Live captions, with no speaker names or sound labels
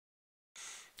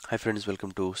Hi friends,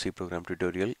 welcome to C program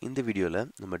tutorial. In the video la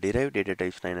நம்ம derived data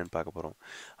types என்னன்னு பார்க்க போறோம்.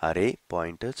 Array,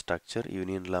 pointer, structure,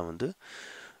 unionலாம் வந்து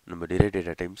நம்ம derived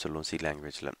data types சொல்லுவோம் C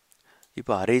languageல.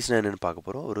 இப்போ arraysனா என்னன்னு பார்க்க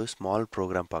போறோம். ஒரு small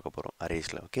program பார்க்க போறோம்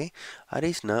arraysல. ஓகே.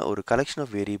 arraysனா ஒரு collection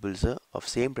of variables of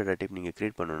same data type நீங்க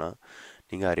create பண்ணனும்னா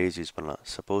நீங்க arrays யூஸ் பண்ணலாம்.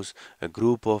 Suppose a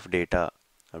group of data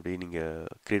அப்படி நீங்க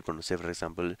create பண்ணனும். Say for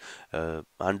example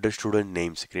 100 student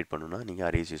names create பண்ணனும்னா நீங்க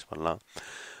arrays யூஸ் பண்ணலாம்.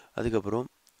 அதுக்கப்புறம்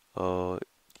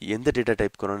எந்த டேட்டா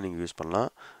டைப் வேணாலும் நீங்கள் யூஸ் பண்ணலாம்.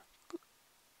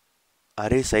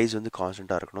 அரே சைஸ் வந்து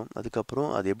கான்ஸ்டண்ட்டாக இருக்கணும். அதுக்கப்புறம்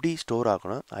அது எப்படி ஸ்டோர்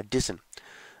ஆகணும், அட்ஜசன்ட்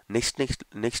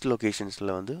நெக்ஸ்ட்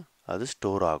லொக்கேஷன்ஸில் வந்து அது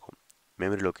ஸ்டோர் ஆகும்.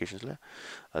 மெமரி லொக்கேஷன்ஸில்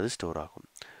அது ஸ்டோர் ஆகும்.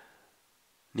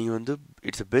 நீங்கள் வந்து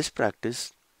it's a best practice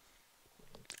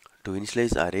to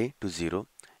initialise array to 0.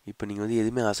 இப்போ நீங்கள் வந்து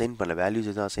எதுவுமே அசைன் பண்ணல,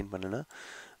 வேல்யூஸ் எதுவும் அசைன் பண்ணலன்னா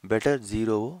பெட்டர்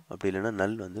 0வோ அப்படி இல்லைன்னா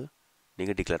நல் வந்து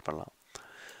நீங்கள் டிக்ளேர் பண்ணலாம்.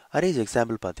 அரேஸ்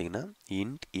எக்ஸாம்பிள் பார்த்தீங்கன்னா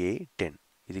int a10.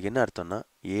 இதுக்கு என்ன அர்த்தம்னா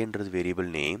ஏன்றது variable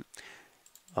name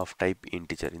of type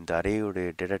integer. இந்த அரேயோட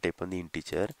டேட்டா டைப் வந்து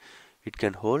integer. It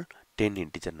can hold 10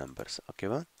 integer numbers.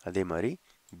 ஓகேவா? அதே மாதிரி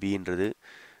பின்றது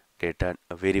data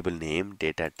variable name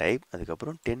data type,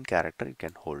 அதுக்கப்புறம் 10 கேரக்டர் இட்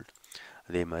கேன் ஹோல்ட்.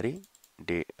 அதே மாதிரி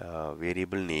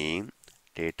variable name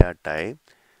data type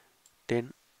 10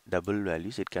 double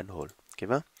values it can hold.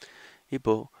 ஓகேவா?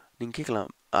 இப்போது நீங்கள்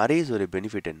கேட்கலாம் அரேஸ் ஒரு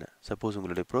பெனிஃபிட் என்ன? சப்போஸ்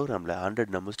உங்களுடைய ப்ரோக்ராமில்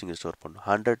 100 நம்பர்ஸ் நீங்கள் ஸ்டோர் பண்ணணும்,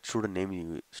 100 ஸ்டூடெண்ட் நேம்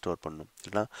நீங்கள் ஸ்டோர் பண்ணணும்,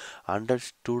 இல்லைனா 100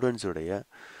 ஸ்டூடெண்ட்ஸுடைய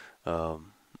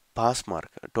பாஸ்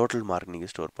மார்க் டோட்டல் மார்க்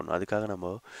நீங்கள் ஸ்டோர் பண்ணணும். அதுக்காக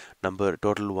number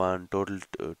total 1, total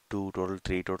 2, total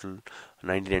 3, total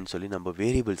 99 சொல்லி நம்ம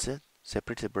வேரியபிள்ஸை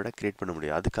செப்பரேட்டாக க்ரியேட் பண்ண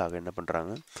முடியும். அதுக்காக என்ன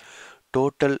பண்ணுறாங்க,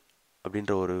 டோட்டல்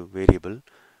அப்படின்ற ஒரு வேரியபிள்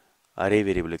அரே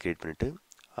வேரியபிளை க்ரியேட் பண்ணிவிட்டு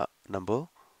நம்ம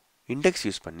இண்டெக்ஸ்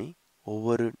யூஸ் பண்ணி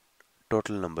ஒவ்வொரு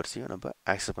டோட்டல் நம்பர்ஸையும் நம்ம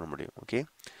ஆக்சஸ் பண்ண முடியும். Okay.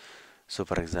 So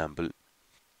for example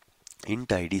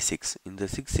int id 6, இந்த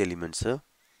 6 எலிமெண்ட்ஸை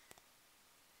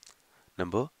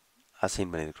நம்ம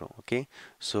அசைன் பண்ணியிருக்கிறோம். ஓகே.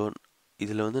 ஸோ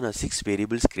இதில் வந்து நான் 6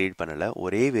 வேரியபிள்ஸ் க்ரியேட் பண்ணலை,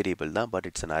 ஒரே வேரியபிள் தான், but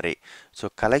it's an array.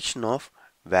 So collection of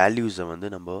வேல்யூஸை வந்து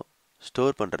நம்ம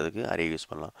ஸ்டோர் பண்ணுறதுக்கு அரே யூஸ்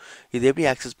பண்ணலாம். இது எப்படி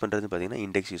ஆக்சஸ் பண்ணுறதுன்னு பார்த்தீங்கன்னா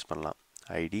இண்டெக்ஸ் யூஸ் பண்ணலாம்.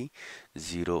 ஐடி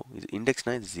 0, இது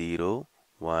இண்டெக்ஸ்னால் இது 0,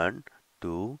 1,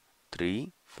 2, 3,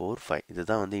 4, 5,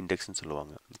 இதுதான் வந்து இண்டெக்ஸ்னு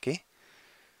சொல்லுவாங்க. Okay.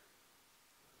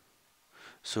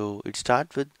 So it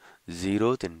start with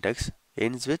 0th index,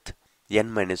 ends with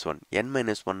n-1.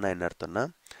 n-1னா என்ன அர்த்தம்னா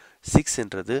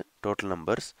 6ன்றது டோட்டல்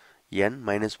நம்பர்ஸ்,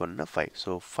 n-1னா 5.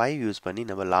 ஸோ 5 யூஸ் பண்ணி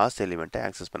நம்ம லாஸ்ட் எலிமெண்ட்டை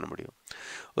ஆக்சஸ் பண்ண முடியும்.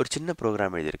 ஒரு சின்ன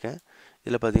ப்ரோக்ராம் எழுதியிருக்கேன்.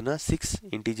 இதில் பார்த்தீங்கன்னா 6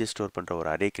 இன்டீஜர் ஸ்டோர் பண்ணுற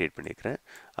ஒரு அரே கிரியேட் பண்ணியிருக்கிறேன்.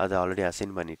 அதை ஆல்ரெடி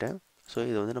அசைன் பண்ணிட்டேன். ஸோ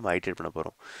இதை வந்து நம்ம ஐட்ரேட் பண்ண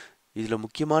போகிறோம். இதில்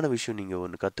முக்கியமான விஷயம் நீங்கள்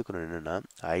ஒன்று கற்றுக்கணும் என்னென்னா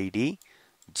ஐடி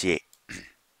ஜே.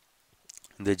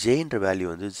 இந்த ஜேன்ற வேல்யூ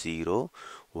வந்து 0,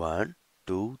 1,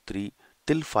 2, 3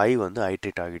 till 5 வந்து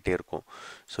ஐட்ரேட் ஆகிட்டே இருக்கும்.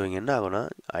 ஸோ இங்கே என்ன ஆகும்னா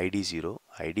ID 0,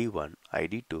 ID 1,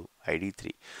 ID 2, ID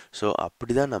 3. So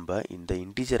அப்படி தான் நம்ம இந்த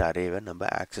இன்டீஜர் அரேவை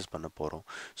நம்ம ஆக்சஸ் பண்ண போகிறோம்.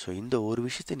 ஸோ இந்த ஒரு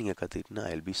விஷயத்தை நீங்கள் கற்றுக்கிட்டீங்கன்னா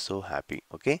I will be so happy.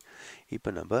 Okay.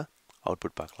 இப்போ நம்ம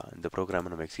அவுட்புட் பார்க்கலாம். இந்த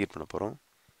ப்ரோக்ராமை நம்ம எக்ஸிக்யூட் பண்ண போகிறோம்.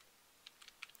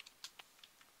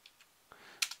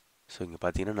 ஸோ இங்கே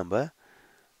பார்த்தீங்கன்னா நம்ம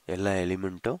எல்லா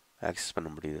எலிமெண்ட்டும் ஆக்சஸ் பண்ண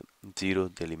முடியுது.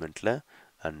 0th எலிமெண்ட்டில்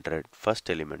 100, first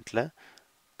எலிமெண்ட்டில்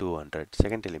 200,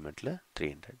 second எலிமெண்ட்டில்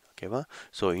 300. ஓகேவா?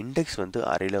 ஸோ இண்டெக்ஸ் வந்து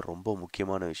அரேல ரொம்ப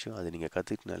முக்கியமான விஷயம். அது நீங்கள்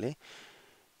கற்றுக்கினாலே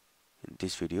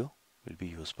this video will be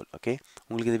useful. Okay.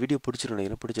 உங்களுக்கு இந்த வீடியோ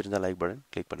பிடிச்சிருந்தா லைக் பட்டன்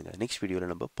கிளிக் பண்ணுங்கள். நெக்ஸ்ட்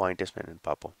வீடியோவில் நம்ம பாயிண்டர்ஸ் என்னன்னு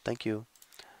பார்ப்போம். தேங்க்யூ.